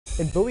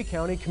In Bowie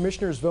County,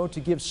 commissioners vote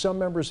to give some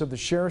members of the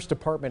Sheriff's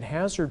Department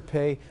hazard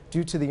pay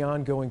due to the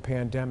ongoing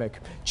pandemic.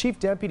 Chief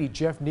Deputy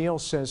Jeff Neal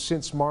says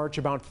since March,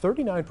 about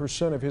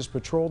 39% of his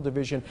patrol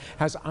division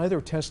has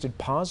either tested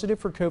positive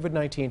for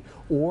COVID-19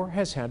 or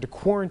has had to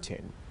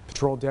quarantine.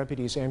 Patrol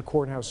deputies and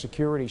courthouse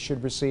security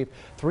should receive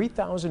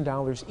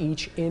 $3,000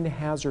 each in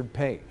hazard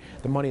pay.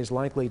 The money is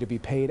likely to be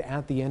paid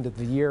at the end of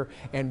the year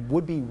and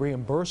would be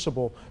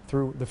reimbursable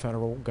through the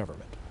federal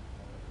government.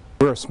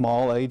 We're a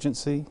small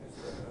agency,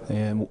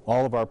 and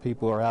all of our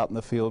people are out in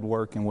the field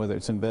working, whether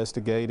it's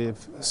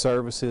investigative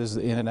services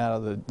in and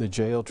out of the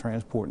jail,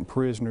 transporting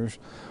prisoners,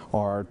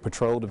 or our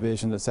patrol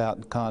division that's out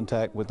in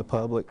contact with the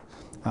public.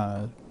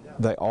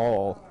 They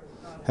all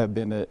have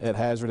been at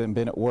hazard and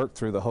been at work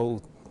through the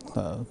whole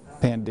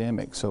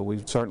pandemic, so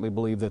we certainly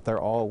believe that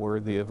they're all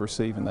worthy of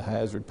receiving the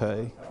hazard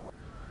pay.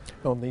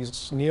 Well,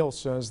 Neal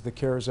says the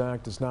CARES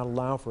Act does not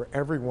allow for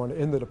everyone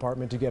in the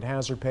department to get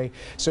hazard pay,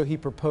 so he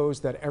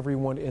proposed that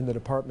everyone in the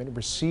department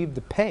receive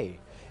the pay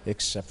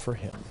except for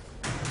him.